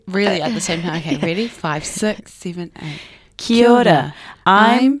really at the same time. Okay, ready? 5, 6, 7, 8. Kia ora,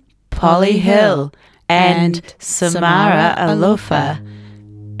 I'm PollyHill and Samara Alofa,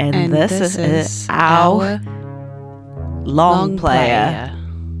 and this is our long player.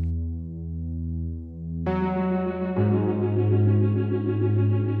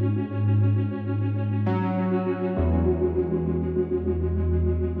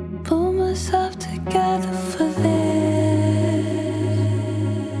 Pull myself together for this.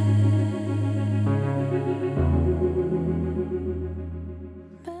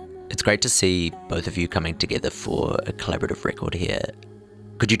 It's great to see both of you coming together for a collaborative record here.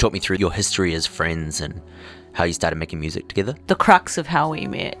 Could you talk me through your history as friends and how you started making music together? The crux of how we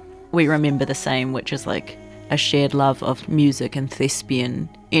met, we remember the same, which is like a shared love of music and thespian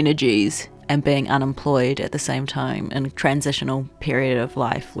energies and being unemployed at the same time in a transitional period of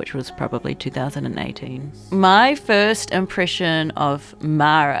life, which was probably 2018. My first impression of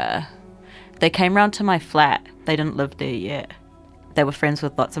Mara, they came round to my flat. They didn't live there yet. They were friends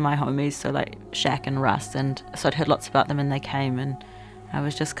with lots of my homies, so like Shaq and Russ, and so I'd heard lots about them, and they came, and I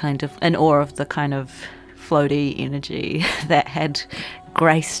was just kind of in awe of the kind of floaty energy that had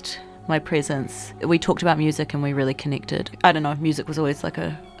graced my presence. We talked about music and we really connected. I don't know, music was always like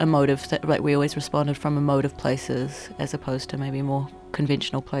a motive that, like, we always responded from emotive places as opposed to maybe more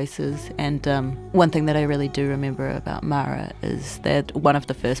conventional places. And one thing that I really do remember about Mara is that one of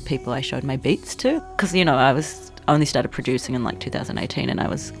the first people I showed my beats to, because, you know, I only started producing in like 2018 and I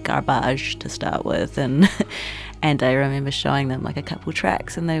was garbage to start with, and and I remember showing them like a couple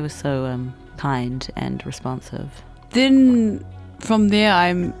tracks and they were so kind and responsive. Then from there I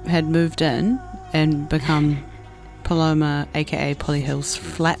had moved in and become Paloma, aka PollyHill's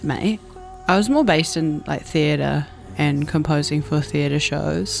flatmate. I was more based in like theatre and composing for theatre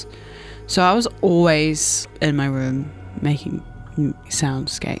shows, so I was always in my room making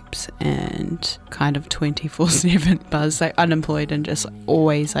soundscapes and kind of 24/7 buzz, like unemployed and just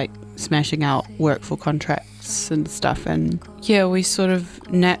always like smashing out work for contracts and stuff. And yeah, we sort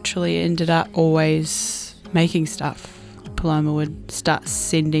of naturally ended up always making stuff. Paloma would start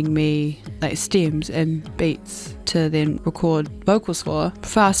sending me like stems and beats to then record vocals for.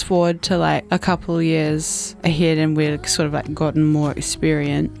 Fast forward to like a couple of years ahead and we'd sort of like gotten more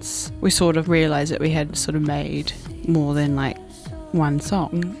experience. We sort of realised that we had sort of made more than like one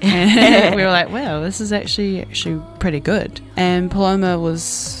song, and we were like, wow, this is actually pretty good. And Paloma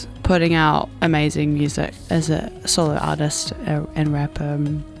was putting out amazing music as a solo artist and rapper.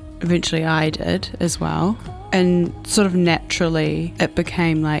 Eventually I did as well, and sort of naturally it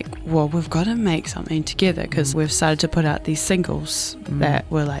became like, well, we've got to make something together because we've started to put out these singles that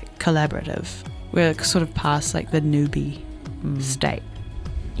were like collaborative. We're sort of past like the newbie state.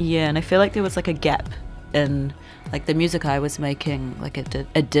 Yeah, and I feel like there was like a gap in like the music I was making. Like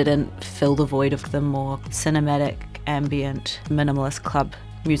it didn't fill the void of the more cinematic, ambient, minimalist club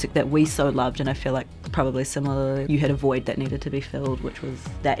music that we so loved, and I feel like probably similarly you had a void that needed to be filled, which was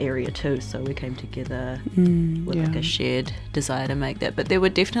that area too. So we came together with like a shared desire to make that. But there were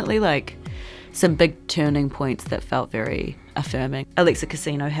definitely like some big turning points that felt very affirming. Alexa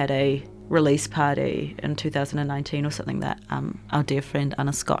Casino had a release party in 2019 or something that our dear friend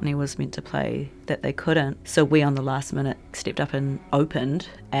Anna Scottney was meant to play that they couldn't, so we on the last minute stepped up and opened,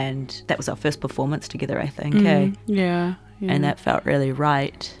 and that was our first performance together, I think. Yeah. And that felt really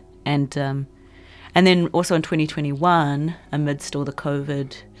right. And then also in 2021, amidst all the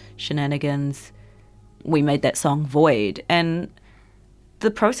COVID shenanigans, we made that song Void, and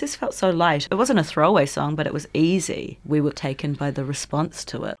the process felt so light. It wasn't a throwaway song, but it was easy. We were taken by the response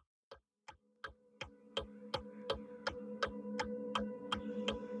to it.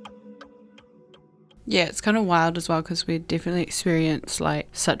 Yeah, it's kind of wild as well because we definitely experienced like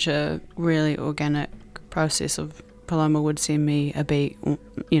such a really organic process of Paloma would send me a beat,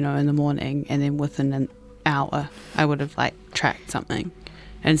 you know, in the morning, and then within an hour I would have like tracked something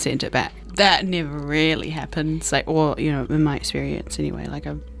and sent it back. That never really happens, like, or, you know, in my experience anyway, like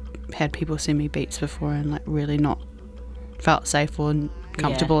I've had people send me beats before and like really not felt safe or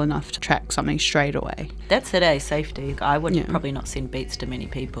comfortable enough to track something straight away. That's it, safety. I would probably not send beats to many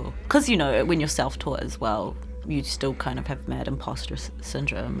people because, you know, when you're self-taught as well, you still kind of have mad imposter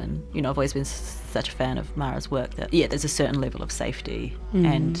syndrome. And, you know, I've always been such a fan of Mara's work that, yeah, there's a certain level of safety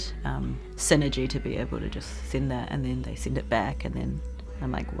and synergy to be able to just send that, and then they send it back, and then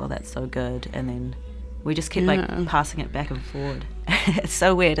I'm like, well, that's so good. And then We just kept like passing it back and forward. It's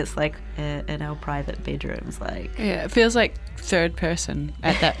so weird. It's like in our private bedrooms, like Yeah, it feels like third person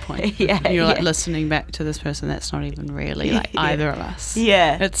at that point. You're like listening back to this person that's not even really like either of us.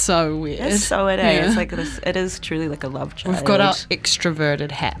 Yeah, it's so weird. It's so weird. It's like this. It is truly like a love child. We've got our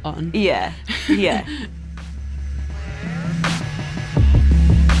extroverted hat on. Yeah.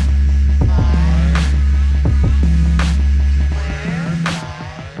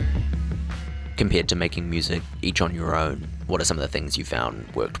 Compared to making music each on your own, what are some of the things you found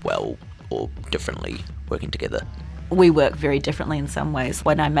worked well or differently working together? We work very differently in some ways.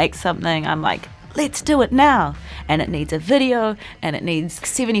 When I make something, I'm like, let's do it now. And it needs a video and it needs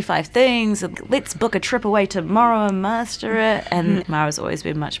 75 things. And let's book a trip away tomorrow and master it. And Mara's always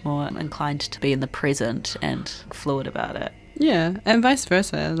been much more inclined to be in the present and fluid about it. Yeah, and vice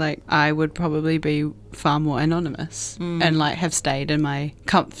versa. Like, I would probably be far more anonymous and like have stayed in my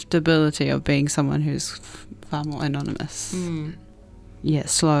comfortability of being someone who's far more anonymous. Yeah,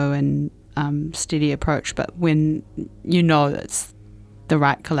 slow and steady approach, but when you know it's the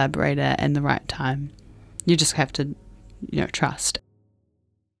right collaborator and the right time, you just have to, trust.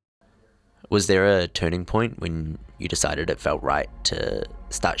 Was there a turning point when you decided it felt right to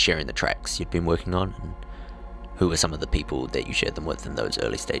start sharing the tracks you'd been working on? And who were some of the people that you shared them with in those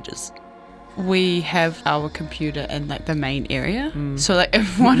early stages? We have our computer in like the main area. So like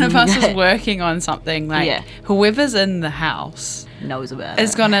if one of us is working on something, like whoever's in the house knows about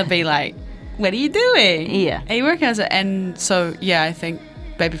is gonna be like, what are you doing? Yeah. Are you working on it? And so I think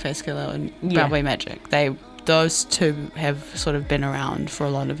Babyface Killer and Broadway Magic, those two have sort of been around for a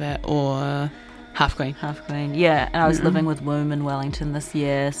lot of it, or Half Queen. Yeah. And I was living with Womb in Wellington this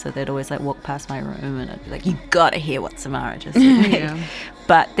year, so they'd always like walk past my room and I'd be like, you gotta hear what Samara just said.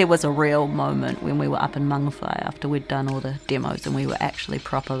 But there was a real moment when we were up in Mangawhai after we'd done all the demos and we were actually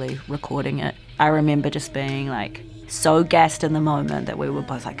properly recording it. I remember just being like so gassed in the moment that we were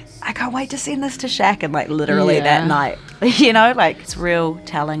both like, I can't wait to send this to Shaq, and like literally that night, like it's real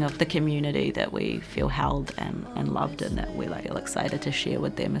telling of the community that we feel held and loved, and that we're like all excited to share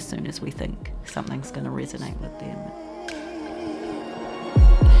with them as soon as we think something's going to resonate with them.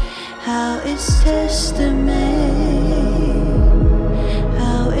 How is testament,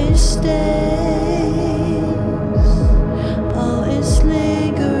 how it stays, oh it's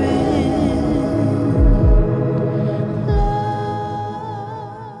lingering.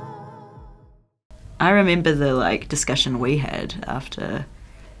 I remember the like discussion we had after.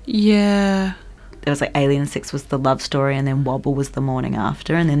 Yeah. There was like Alien 6 was the love story, and then Wobble was the morning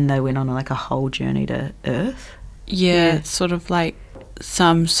after, and then they went on like a whole journey to Earth. Yeah, it's sort of like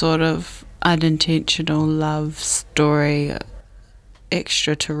some sort of unintentional love story,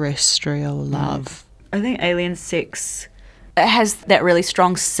 extraterrestrial love. I think Alien 6, it has that really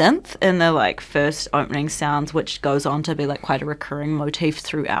strong synth in the like first opening sounds, which goes on to be like quite a recurring motif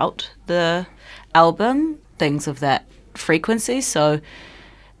throughout the album, things of that frequency. So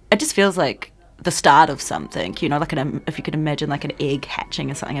it just feels like the start of something, like if you could imagine like an egg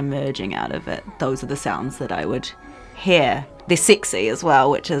hatching or something emerging out of it. Those are the sounds that I would hear. They're sexy as well,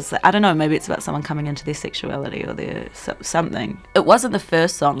 which is, I don't know, maybe it's about someone coming into their sexuality or their something. It wasn't the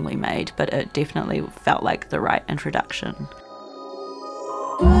first song we made, but it definitely felt like the right introduction.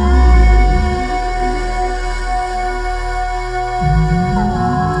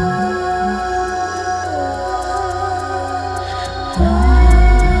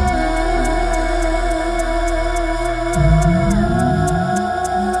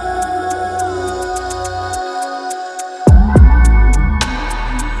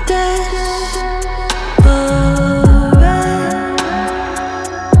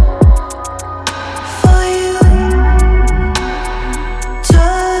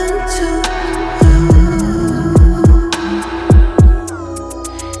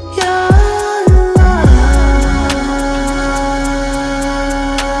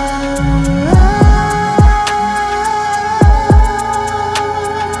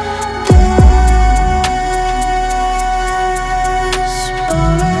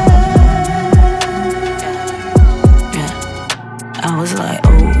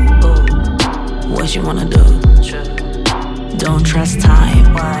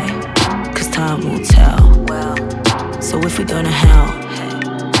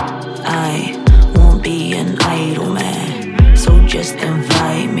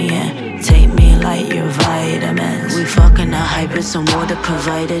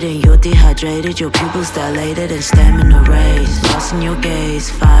 Your pupils dilated and stamina raised, lost in your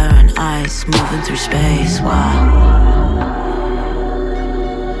gaze, fire and ice, moving through space. Wow.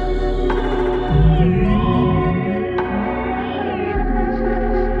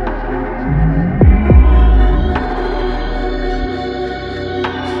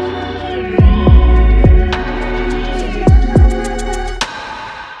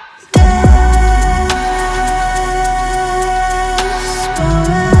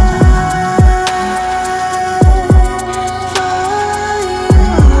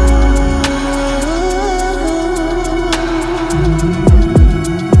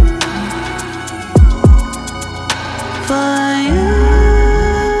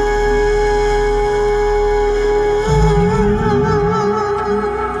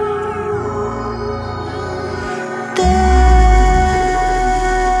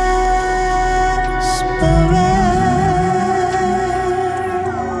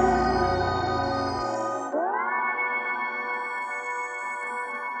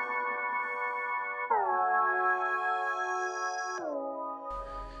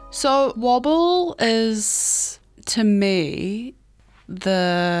 So Wobble is, to me,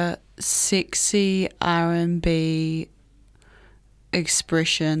 the sexy R&B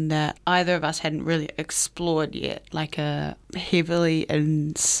expression that either of us hadn't really explored yet, like a heavily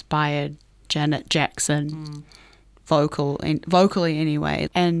inspired Janet Jackson vocally anyway.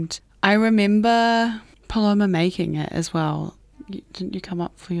 And I remember Paloma making it as well. Didn't you come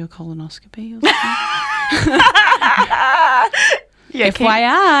up for your colonoscopy or something? Yeah,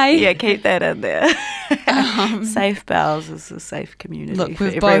 FYI. keep that in there. Safe Bowels is a safe community. Look, for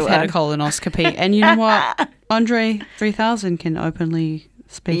we've everyone. both had a colonoscopy, and you know what? Andre 3000 can openly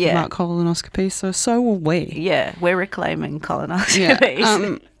speak about colonoscopy, so will we. Yeah, we're reclaiming colonoscopies.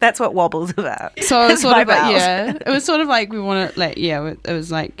 Yeah, that's what Wobble's about. So it's sort My of like, bowels. it was sort of like we want to, like, it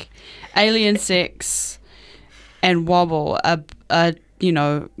was like alien sex and Wobble are you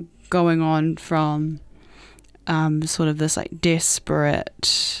know, going on from sort of this like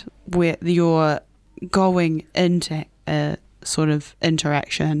desperate, where you're going into a sort of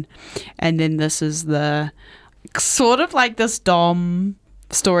interaction, and then this is the sort of like this dom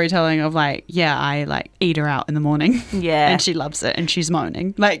storytelling of like, yeah, I like eat her out in the morning, and she loves it and she's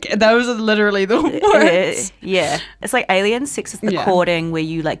moaning, like those are literally the words. It's like alien sex is the courting where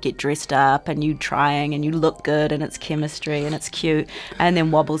you like get dressed up and you trying and you look good and it's chemistry and it's cute, and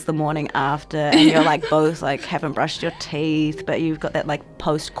then Wobble's the morning after and you're like both like haven't brushed your teeth but you've got that like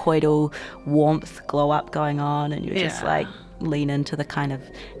post-coital warmth glow up going on and you're just like lean into the kind of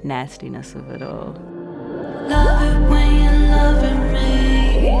nastiness of it all. Love it when you're loving me.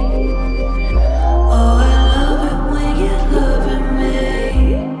 Oh, I love it when you're loving me.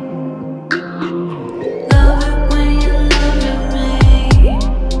 Love it when you're loving me.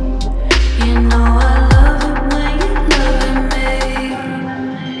 You know I love it when you're loving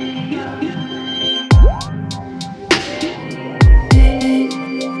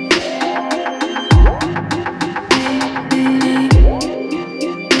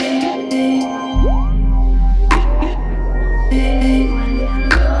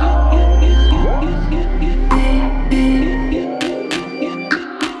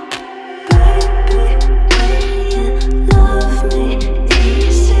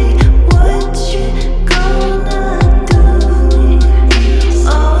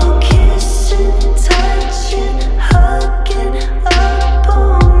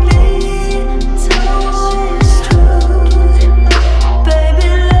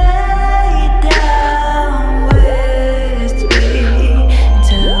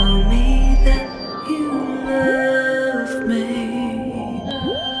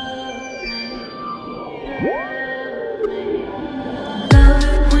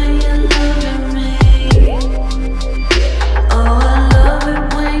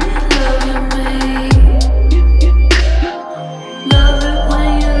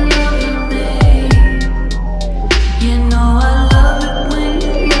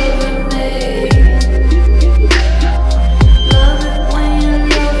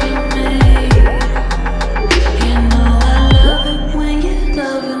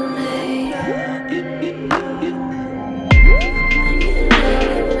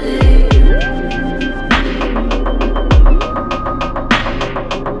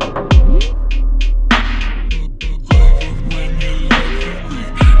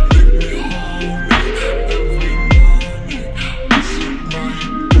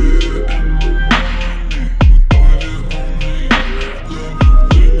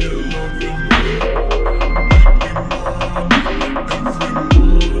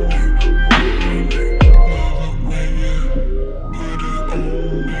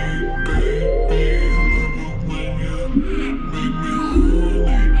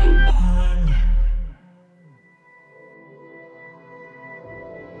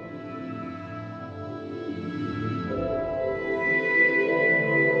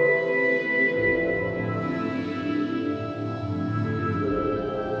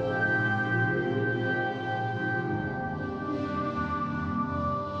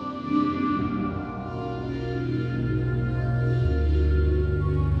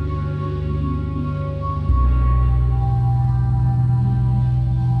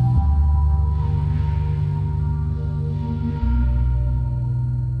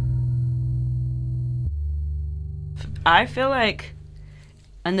I feel like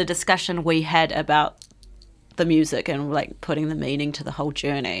in the discussion we had about the music and like putting the meaning to the whole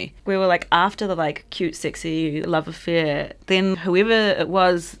journey, we were like, after the like cute, sexy love affair, then whoever it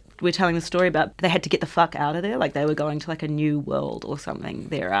was we're telling the story about, they had to get the fuck out of there. Like they were going to like a new world or something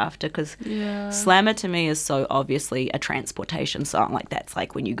thereafter, because Slammer to me is so obviously a transportation song. Like that's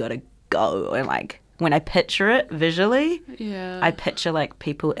like when you gotta go and like when I picture it visually, Yeah. I picture like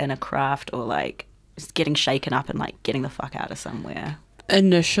people in a craft or like just getting shaken up and like getting the fuck out of somewhere.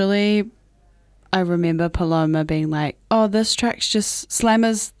 Initially, I remember Paloma being like, oh, this track's just Slammer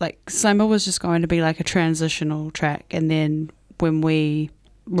was just going to be like a transitional track. And then when we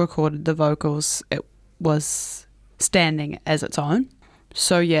recorded the vocals, it was standing as its own.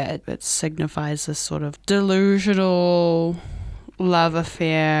 So yeah, it signifies this sort of delusional love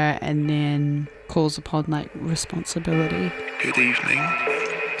affair and then calls upon like responsibility. Good evening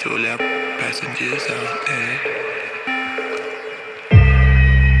to all our passengers out there.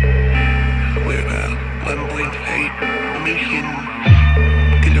 We're about 1.8 million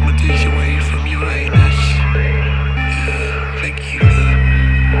kilometers away from Uranus. Thank you for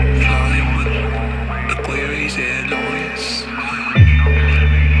flying with AQUARIES Airlines.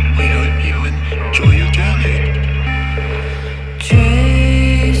 We hope you enjoy your journey.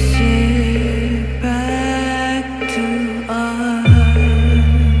 Trace it back to us.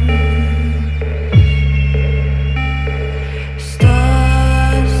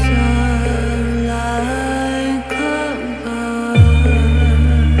 Stars align above.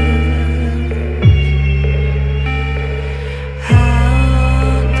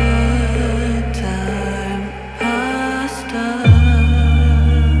 How the time passed us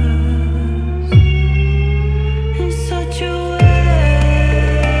in such a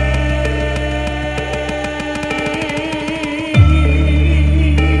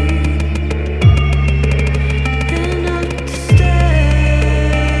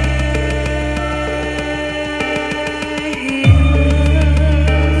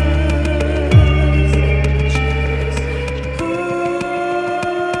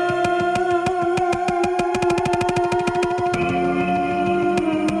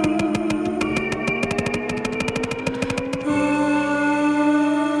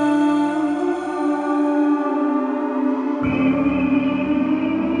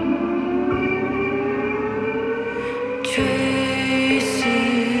trace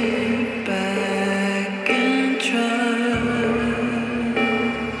it back and trust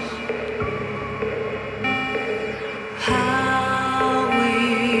how we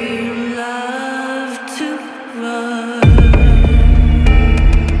love to run,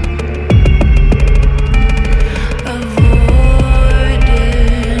 avoiding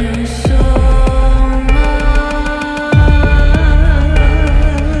so much.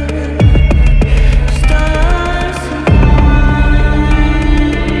 Stars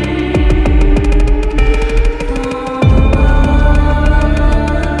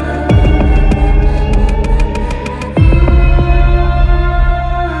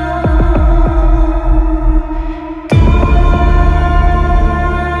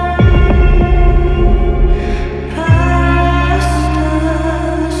past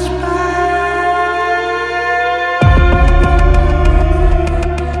us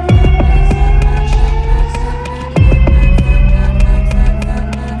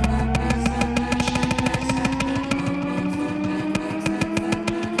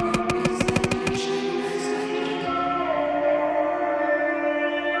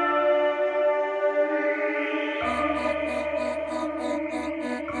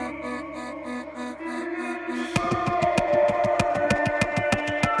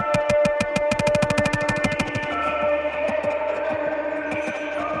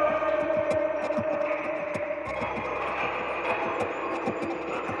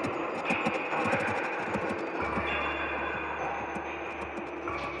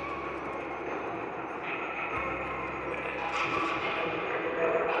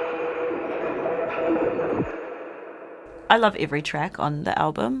I love every track on the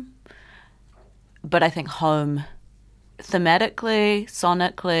album, but I think Home, thematically,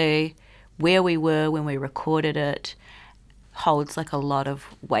 sonically, where we were when we recorded it, holds like a lot of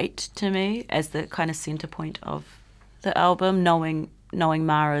weight to me as the kind of center point of the album, knowing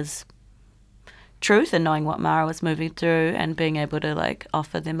Mara's truth and knowing what Mara was moving through and being able to like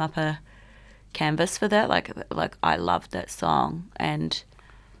offer them up a canvas for that. Like I loved that song, and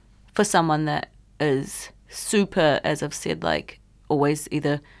for someone that is super, as I've said, like always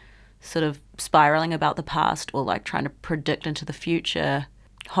either sort of spiraling about the past or like trying to predict into the future,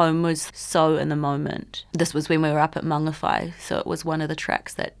 Home was so in the moment. This was when we were up at Mangawhai, so it was one of the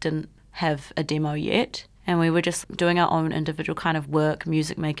tracks that didn't have a demo yet, and we were just doing our own individual kind of work,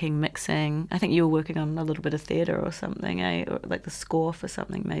 music making, mixing. I think you were working on a little bit of theatre or something, or like the score for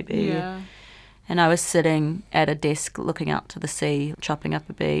something maybe. Yeah. And I was sitting at a desk looking out to the sea, chopping up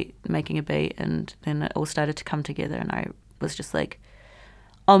a beat, making a beat, and then it all started to come together, and I was just like,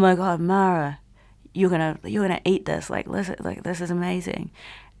 oh my God, Mara, you're gonna eat this, like this is amazing.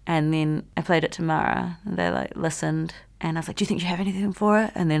 And then I played it to Mara, and they like listened, and I was like, "Do you think you have anything for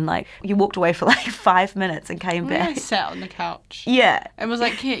it?" And then like you walked away for like 5 minutes and came back. I sat on the couch. Yeah, And was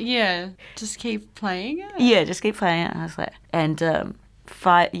like, yeah, just keep playing it. yeah, just keep playing it. And I was like, and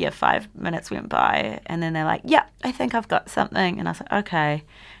 5 minutes went by, and then they're like, "Yeah, I think I've got something," and I was like, "Okay."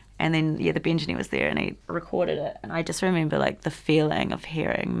 And then the Benjini was there, and he recorded it, and I just remember like the feeling of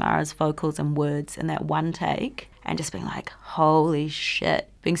hearing Mara's vocals and words in that one take, and just being like, "Holy shit!"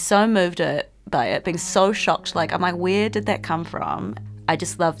 Being so moved by it, being so shocked. Like, I'm like, where did that come from? I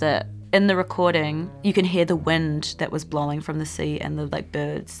just love that in the recording you can hear the wind that was blowing from the sea and the like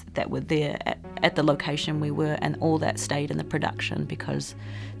birds that were there at the location we were, and all that stayed in the production because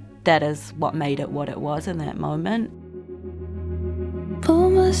that is what made it what it was in that moment.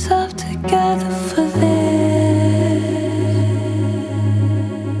 Pull myself together for this.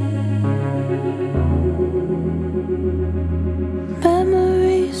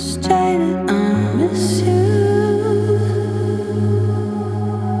 Memories jaded, I miss you.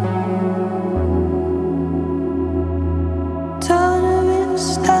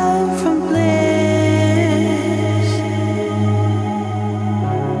 Tolerance down from bliss.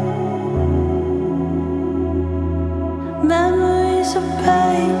 Memories of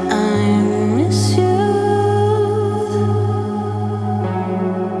pain, I miss you.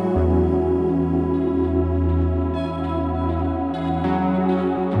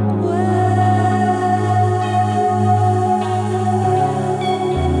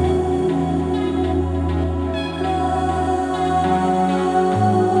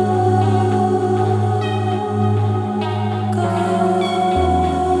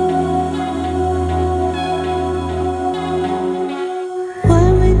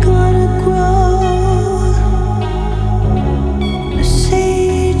 When we gonna grow, the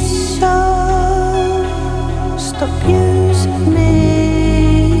seeds show. Stop using me.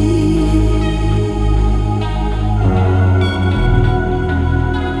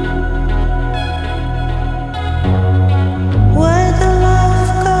 Where the love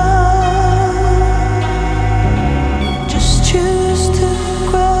go, just choose to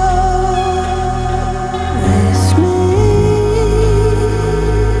grow with me.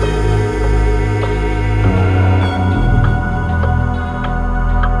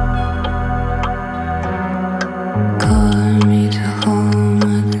 Calling me to home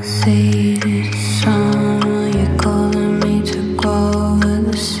with the faded sun. Are you calling me to grow with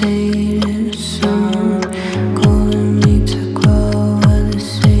the faded sun? Calling me to grow with the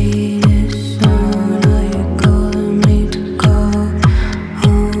faded sun. Are you calling me to go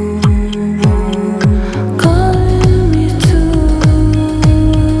home? Calling me to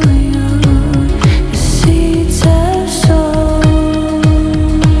you. The seeds have sown.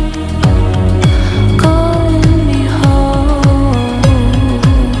 Calling me home.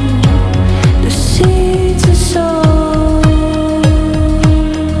 The seeds are sown.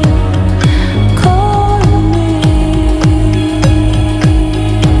 Calling me.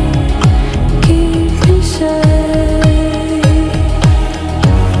 Keep me safe.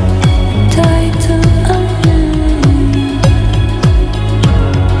 Tied to a hand.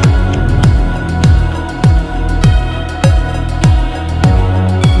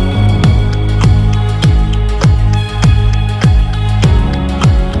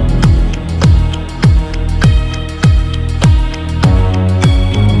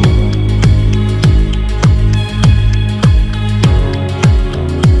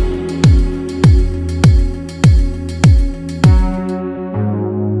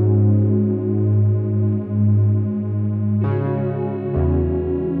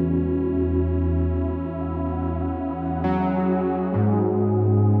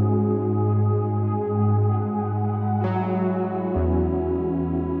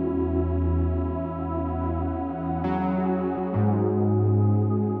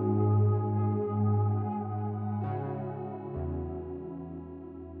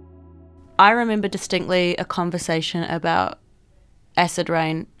 I remember distinctly a conversation about Acid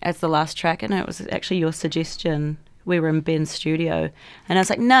Rain as the last track, and it was actually your suggestion. We were in Ben's studio, and I was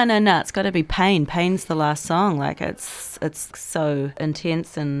like, no, it's got to be Pain. Pain's the last song. Like, it's so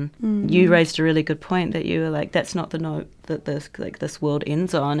intense, and you raised a really good point that you were like, that's not the note that this world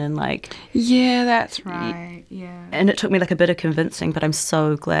ends on, and like, Yeah, that's right. Yeah. and it took me like a bit of convincing, but I'm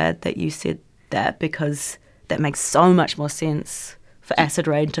so glad that you said that, because that makes so much more sense for Acid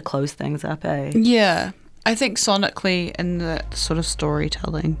Rain to close things up, eh? Yeah. I think sonically in the sort of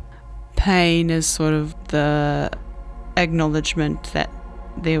storytelling, Pain is sort of the acknowledgement that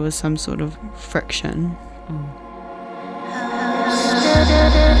there was some sort of friction.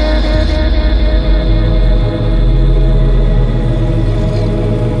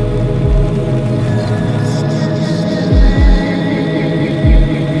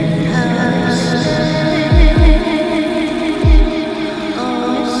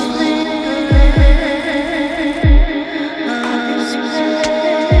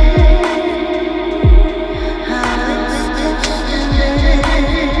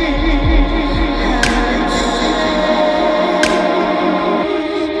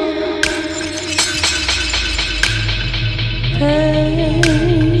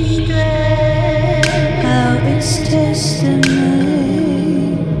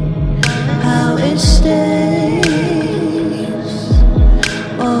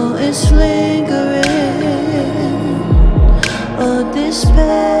 this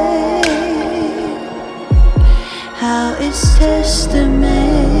pain, how it's testing me,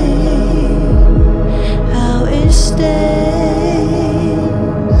 how it stays,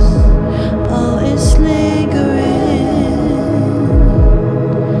 oh it's lingering.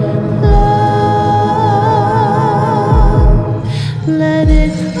 Love, let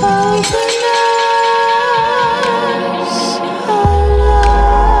it open us, oh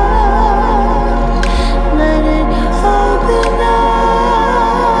love, let it open up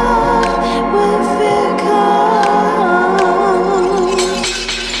when fear comes,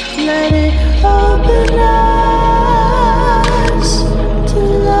 let it open us to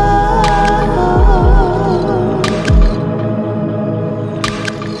love,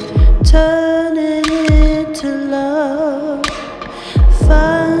 turn it into love,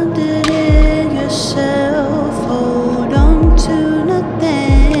 find it in yourself, hold on to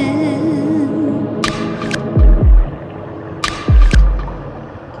nothing,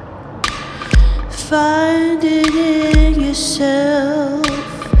 find it in yourself,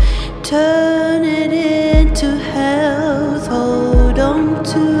 turn it into health, hold on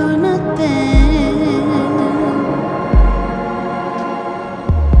to nothing.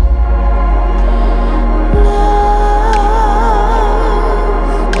 Love,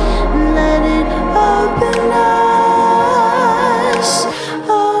 let it open us,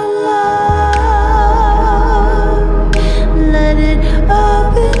 oh love, let it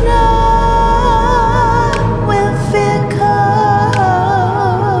open up when fear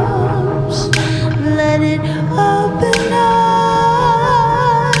comes, let it open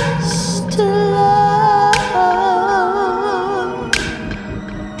us to love,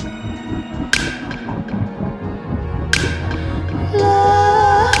 love,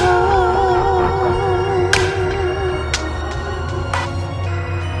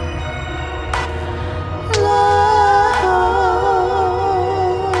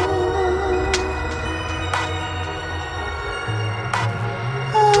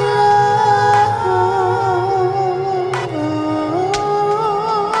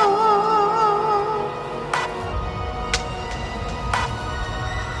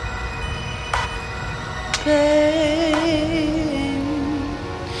 pain,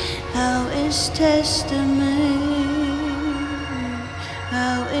 how it's testing me,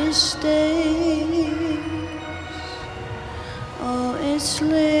 how it stays, oh it's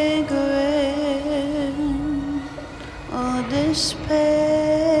lingering, oh this pain,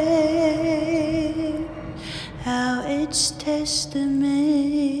 how it's testing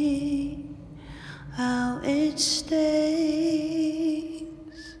me, how it stays.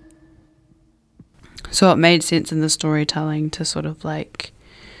 So it made sense in the storytelling to sort of like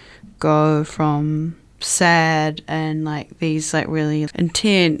go from sad and like these like really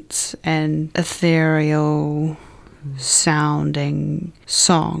intense and ethereal sounding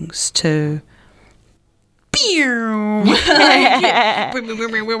songs to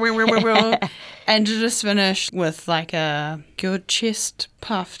and to just finish with like your chest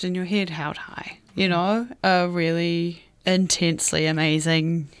puffed and your head held high, you know, a really intensely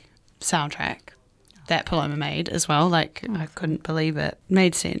amazing soundtrack that Paloma made as well. Like I couldn't believe it.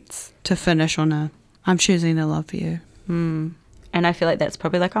 Made sense to finish on a I'm choosing to love you. And I feel like that's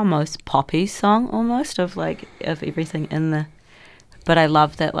probably like our most poppy song almost of everything in the, but I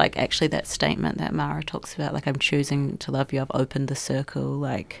love that like actually that statement that Mara talks about, like I'm choosing to love you, I've opened the circle,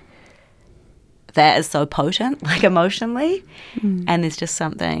 like that is so potent, like emotionally. And there's just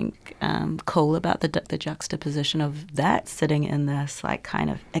something cool about the juxtaposition of that sitting in this like kind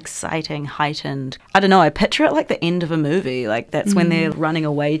of exciting, heightened, I don't know, I picture it like the end of a movie, like that's when they're running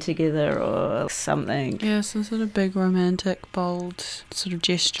away together or something. Yeah, some sort of big romantic, bold sort of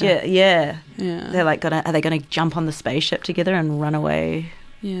gesture. Yeah. Yeah. They're like are they gonna jump on the spaceship together and run away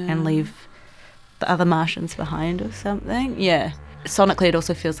and leave the other Martians behind or something? Yeah. Sonically, it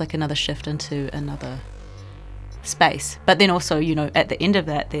also feels like another shift into another space. But then also, you know, at the end of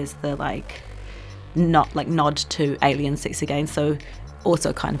that, there's the like nod to alien sex again. So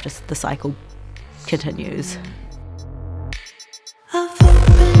also kind of just the cycle continues. I've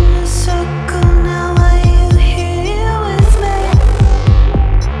opened the circle, now are you here with me?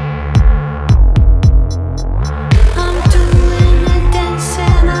 I'm doing a dance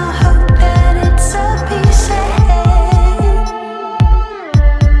and I hope that it's a piece of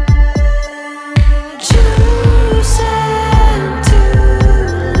choosing to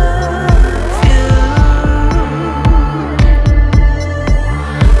love you.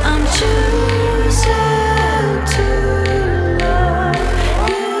 I'm choosing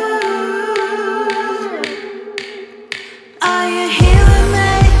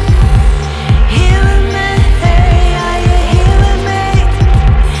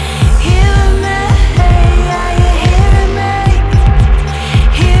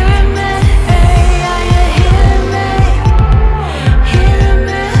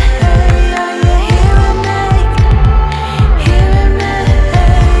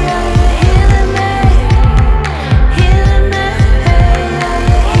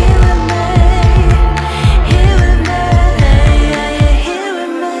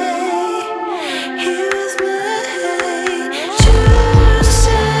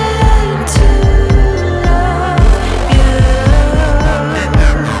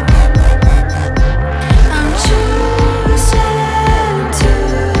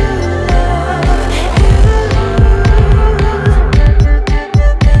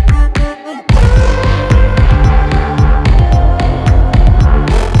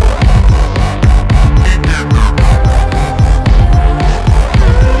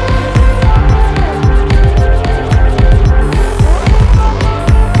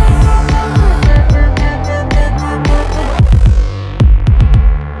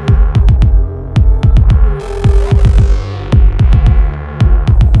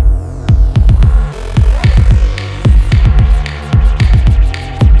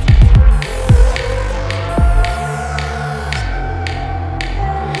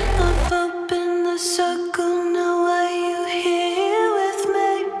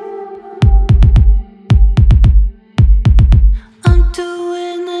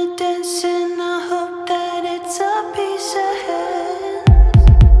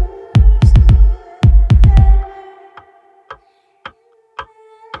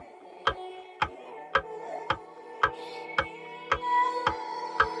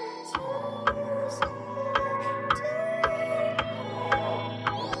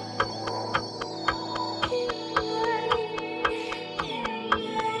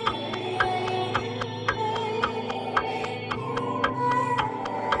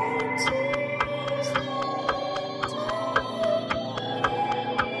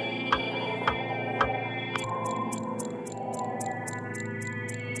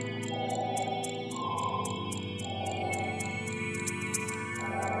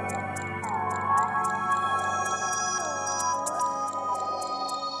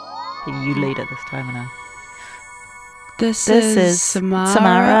You lead it this time, and This This is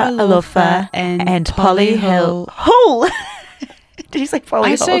Samara, Alofa, and PollyHill. Hall! Did you say PollyHill?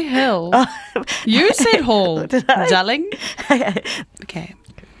 I say hill. You said hall, Did I? darling. Okay.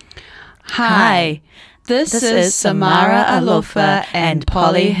 Hi. This is Samara Alofa and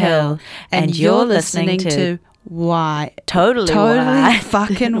PollyHill, and you're listening to Why? Totally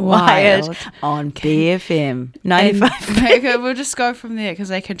fucking wild. On BFM 95. Okay, we'll just go from there because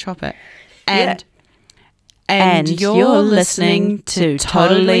they can chop it. And you're listening to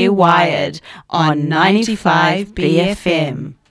Totally Wired on 95 BFM.